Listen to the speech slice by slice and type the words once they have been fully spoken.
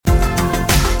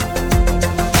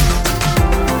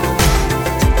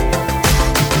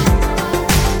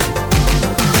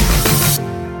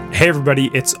Hey everybody,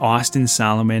 it's Austin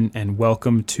Solomon and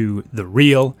welcome to The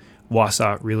Real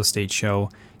Wausau Real Estate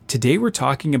Show. Today we're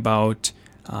talking about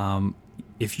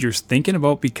if you're thinking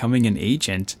about becoming an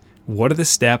agent, what are the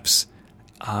steps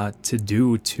to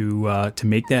do to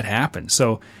make that happen?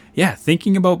 So yeah,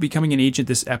 thinking about becoming an agent,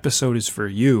 this episode is for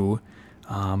you.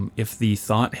 If the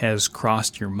thought has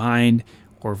crossed your mind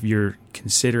or if you're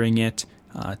considering it,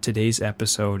 today's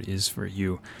episode is for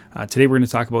you. Today we're going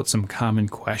to talk about some common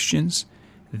questions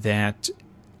that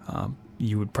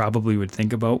you would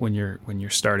think about when you're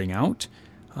starting out,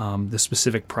 the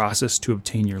specific process to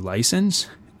obtain your license,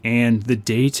 and the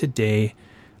day-to-day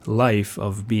life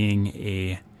of being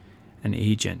an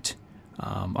agent.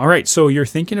 All right, so you're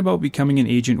thinking about becoming an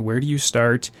agent. Where do you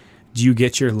start? Do you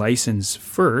get your license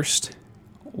first?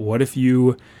 What if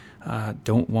you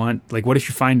what if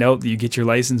you find out that you get your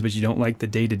license but you don't like the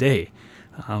day-to-day?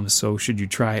 So should you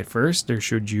try it first or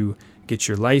should you get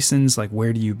your license? Like,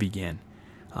 where do you begin?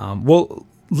 Well,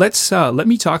 let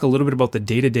me talk a little bit about the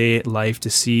day-to-day life to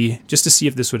see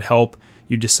if this would help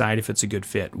you decide if it's a good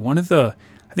fit. One of the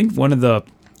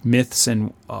myths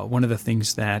and one of the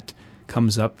things that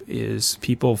comes up is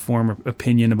people form an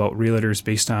opinion about realtors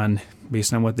based on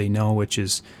what they know, which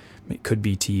is it could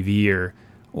be TV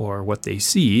or what they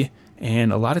see.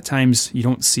 And a lot of times you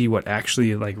don't see what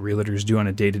actually like realtors do on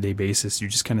a day-to-day basis. You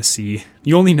just kind of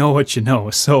you only know what you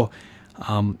know. So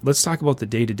let's talk about the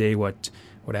day-to-day, what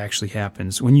actually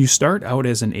happens. When you start out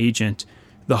as an agent,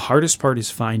 the hardest part is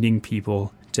finding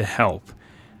people to help.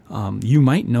 You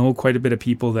might know quite a bit of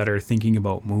people that are thinking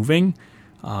about moving,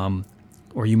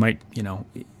 or you might,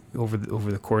 over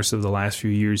the course of the last few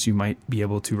years, you might be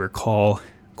able to recall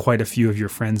quite a few of your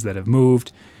friends that have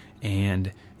moved,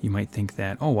 and you might think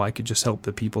that, I could just help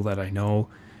the people that I know,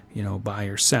 buy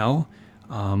or sell.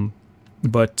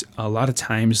 But a lot of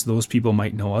times those people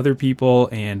might know other people.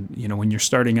 And, when you're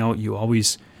starting out,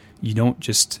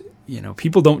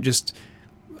 people don't just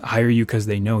hire you because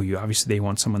they know you. Obviously they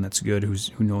want someone that's good,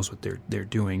 who knows what they're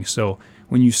doing. So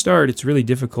when you start, it's really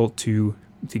difficult to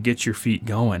get your feet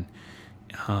going.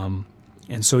 And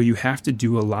so you have to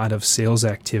do a lot of sales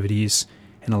activities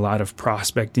and a lot of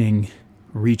prospecting,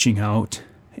 reaching out,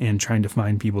 and trying to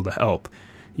find people to help.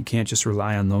 You can't just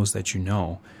rely on those that you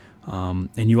know.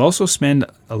 And you also spend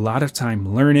a lot of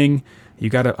time learning. You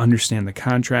got to understand the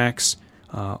contracts,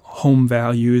 home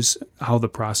values, how the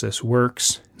process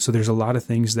works. So there's a lot of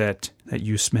things that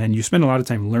you spend a lot of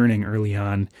time learning early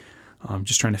on,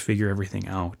 just trying to figure everything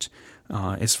out.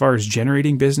 As far as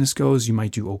generating business goes, you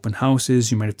might do open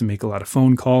houses. You might have to make a lot of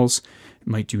phone calls.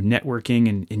 You might do networking,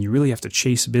 and you really have to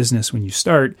chase business when you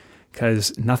start,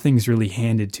 because nothing's really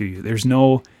handed to you. There's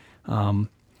no,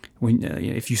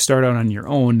 if you start out on your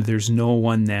own, there's no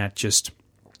one that just,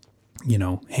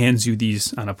 hands you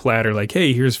these on a platter like,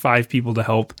 hey, here's 5 people to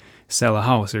help sell a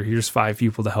house, or here's 5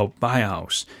 people to help buy a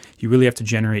house. You really have to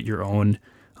generate your own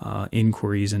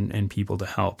inquiries and people to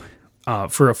help.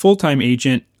 For a full-time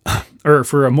agent, or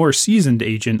for a more seasoned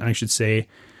agent, I should say,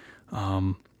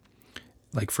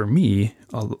 like for me,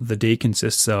 the day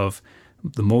consists of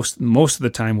most of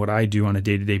the time. What I do on a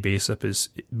day-to-day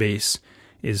basis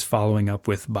is following up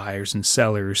with buyers and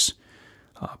sellers,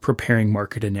 preparing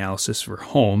market analysis for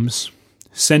homes,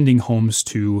 sending homes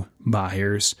to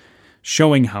buyers,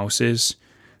 showing houses,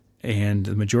 and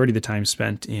the majority of the time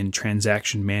spent in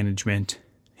transaction management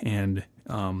and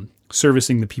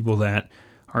servicing the people that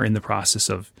are in the process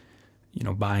of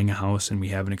buying a house, and we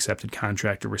have an accepted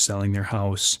contract, or we're selling their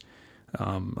house.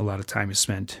 A lot of time is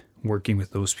spent working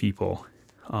with those people.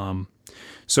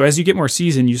 So as you get more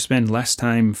seasoned, you spend less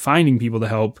time finding people to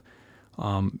help,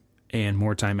 and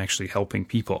more time actually helping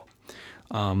people.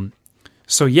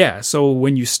 So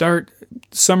when you start,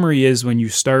 summary is when you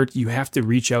start, you have to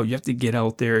reach out, you have to get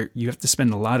out there, you have to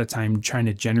spend a lot of time trying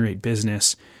to generate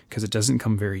business, because it doesn't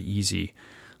come very easy.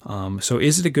 So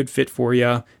is it a good fit for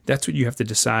you? That's what you have to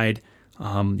decide.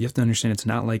 You have to understand it's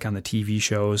not like on the TV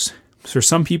shows. So for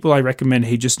some people, I recommend,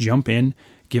 hey, just jump in,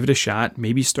 give it a shot.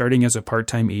 Maybe starting as a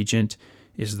part-time agent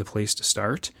is the place to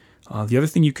start. The other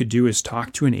thing you could do is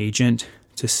talk to an agent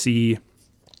to see,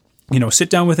 sit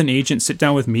down with an agent, sit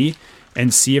down with me,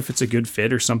 and see if it's a good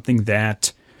fit or something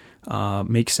that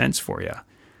makes sense for you.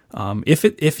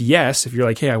 If you're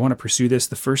like, hey, I want to pursue this,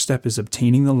 the first step is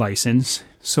obtaining the license.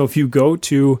 So if you go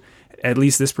to, at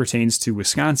least this pertains to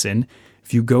Wisconsin,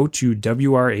 if you go to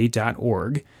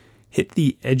WRA.org, hit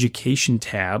the education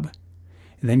tab,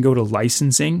 and then go to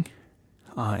licensing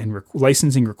and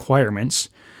licensing requirements,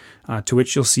 to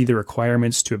which you'll see the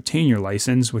requirements to obtain your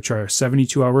license, which are a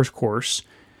 72-hour course.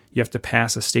 You have to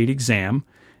pass a state exam,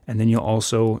 and then you'll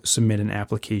also submit an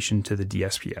application to the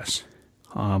DSPS.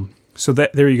 So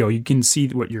there you go. You can see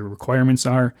what your requirements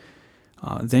are.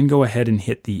 Then go ahead and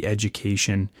hit the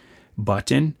education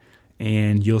button,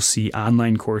 and you'll see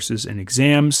online courses and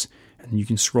exams, and you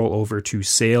can scroll over to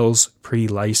sales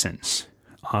pre-license.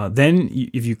 Then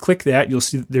if you click that, you'll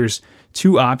see that there's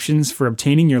two options for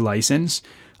obtaining your license.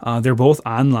 They're both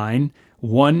online.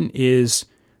 One is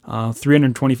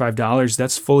 $325.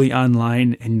 That's fully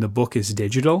online, and the book is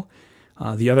digital.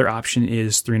 The other option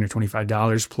is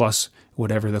 $325 plus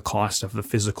whatever the cost of the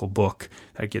physical book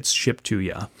that gets shipped to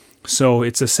you. So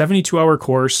it's a 72-hour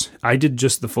course. I did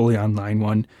just the fully online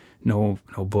one. No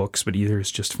books, but either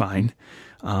is just fine.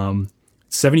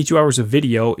 72 hours of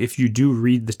video. If you do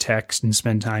read the text and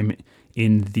spend time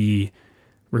in the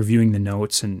reviewing the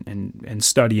notes and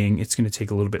studying, it's going to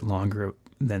take a little bit longer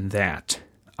than that.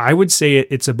 I would say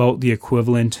it's about the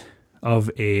equivalent of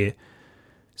a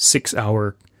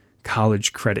 6-hour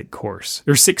college credit course,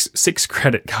 or six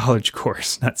credit college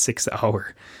course, not 6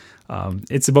 hour.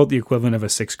 It's about the equivalent of a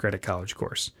 6 credit college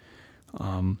course.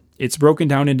 It's broken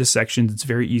down into sections. It's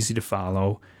very easy to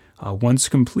follow. Once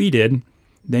completed,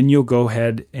 then you'll go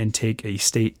ahead and take a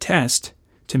state test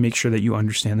to make sure that you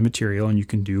understand the material and you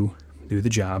can do the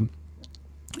job.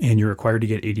 And you're required to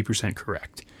get 80%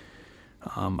 correct.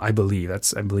 I believe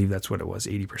that's what it was,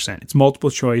 80%. It's multiple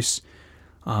choice.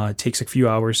 It takes a few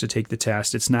hours to take the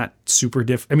test. It's not super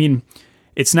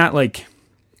it's not like,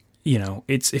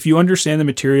 it's, if you understand the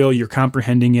material, you're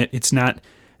comprehending it. It's not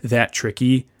that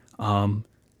tricky.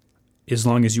 As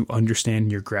long as you understand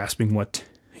and you're grasping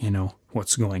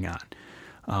what's going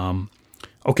on.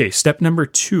 Okay. Step number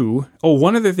 2. Oh,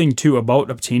 one other thing too about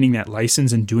obtaining that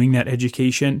license and doing that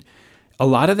education. A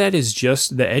lot of that is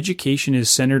just the education is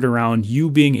centered around you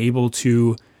being able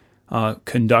to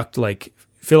conduct,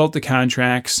 fill out the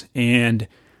contracts and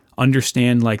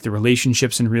understand the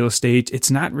relationships in real estate.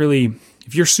 It's not really,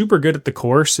 if you're super good at the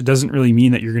course, it doesn't really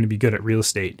mean that you're going to be good at real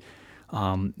estate.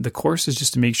 The course is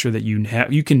just to make sure that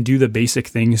you can do the basic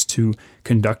things to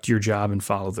conduct your job and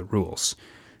follow the rules.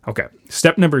 Okay.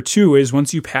 Step number 2 is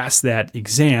once you pass that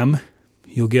exam,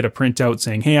 you'll get a printout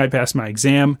saying, hey, I passed my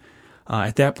exam.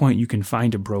 At that point, you can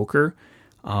find a broker.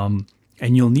 And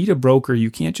you'll need a broker.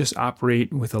 You can't just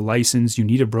operate with a license. You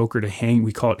need a broker to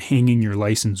we call it hanging your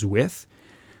license with.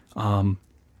 And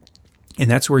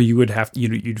that's where you would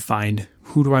you'd find,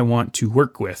 who do I want to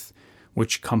work with?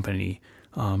 Which company?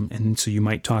 And so you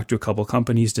might talk to a couple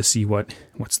companies to see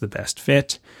what's the best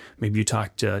fit. Maybe you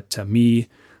talk to me.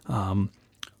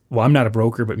 Well, I'm not a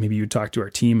broker, but maybe you talk to our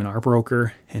team and our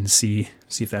broker and see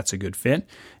if that's a good fit.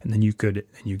 And then you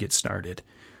get started.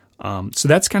 So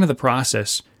that's kind of the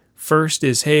process. First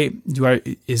is, hey,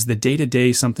 is the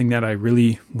day-to-day something that I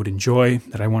really would enjoy,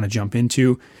 that I want to jump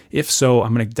into? If so,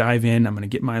 I'm going to dive in, I'm going to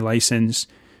get my license,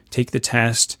 take the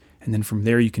test, and then from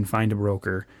there you can find a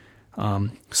broker.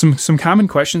 Some common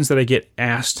questions that I get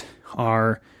asked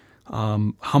are,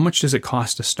 how much does it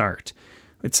cost to start?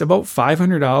 It's about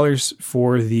 $500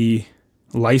 for the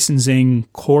licensing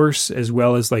course, as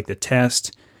well as the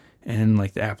test and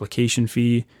the application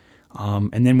fee.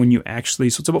 And then when you so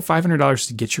it's about $500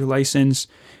 to get your license,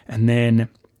 and then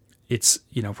it's,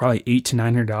 probably $800 to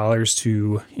 $900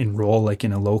 to enroll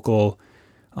in a local,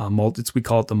 we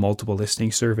call it the multiple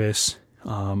listing service.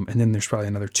 And then there's probably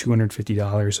another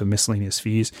 $250 of miscellaneous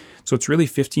fees. So it's really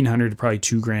 $1,500 to probably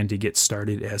 $2,000 to get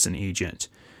started as an agent.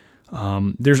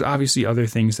 There's obviously other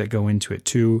things that go into it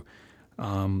too,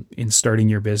 in starting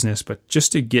your business, but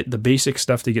just to get the basic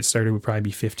stuff to get started would probably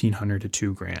be $1,500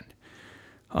 to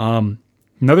 $2,000.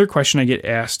 Another question I get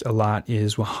asked a lot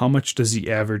is, well, how much does the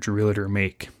average realtor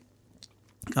make?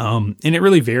 And it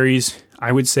really varies.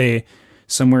 I would say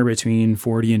somewhere between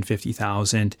 $40,000 and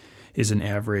 $50,000 is an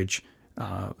average,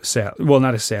 not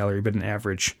a salary, but an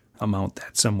average amount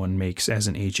that someone makes as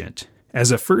an agent. As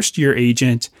a first-year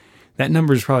agent, that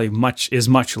number is probably much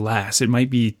less. It might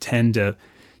be $10,000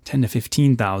 to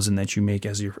 $15,000 that you make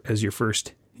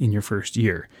in your first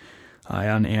year,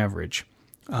 on average.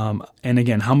 And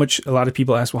again, a lot of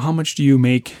people ask, well, how much do you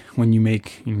make when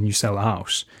you sell a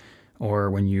house, or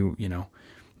when you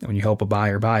help a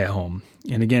buyer buy a home?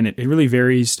 And again, it really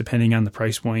varies depending on the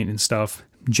price point and stuff.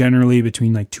 Generally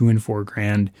between $2,000 and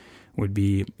 $4,000 would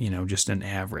be, just an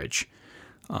average.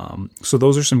 So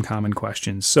those are some common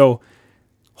questions. So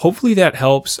hopefully that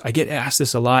helps. I get asked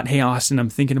this a lot. Hey, Austin, I'm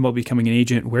thinking about becoming an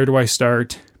agent. Where do I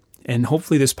start? And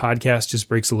hopefully this podcast just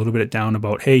breaks a little bit down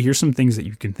about, hey, here's some things that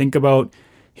you can think about.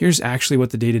 Here's actually what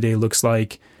the day-to-day looks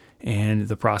like, and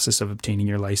the process of obtaining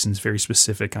your license, very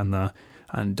specific on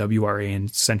WRA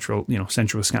and central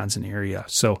Wisconsin area.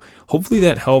 So hopefully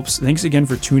that helps. Thanks again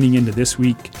for tuning into this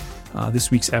week.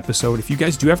 this week's episode. If you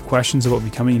guys do have questions about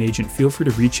becoming an agent, feel free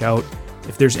to reach out.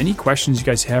 If there's any questions you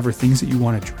guys have or things that you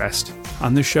want addressed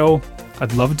on the show,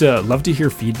 I'd love to hear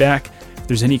feedback. If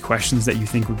there's any questions that you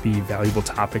think would be valuable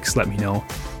topics, let me know.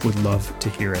 Would love to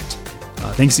hear it.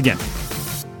 Thanks again.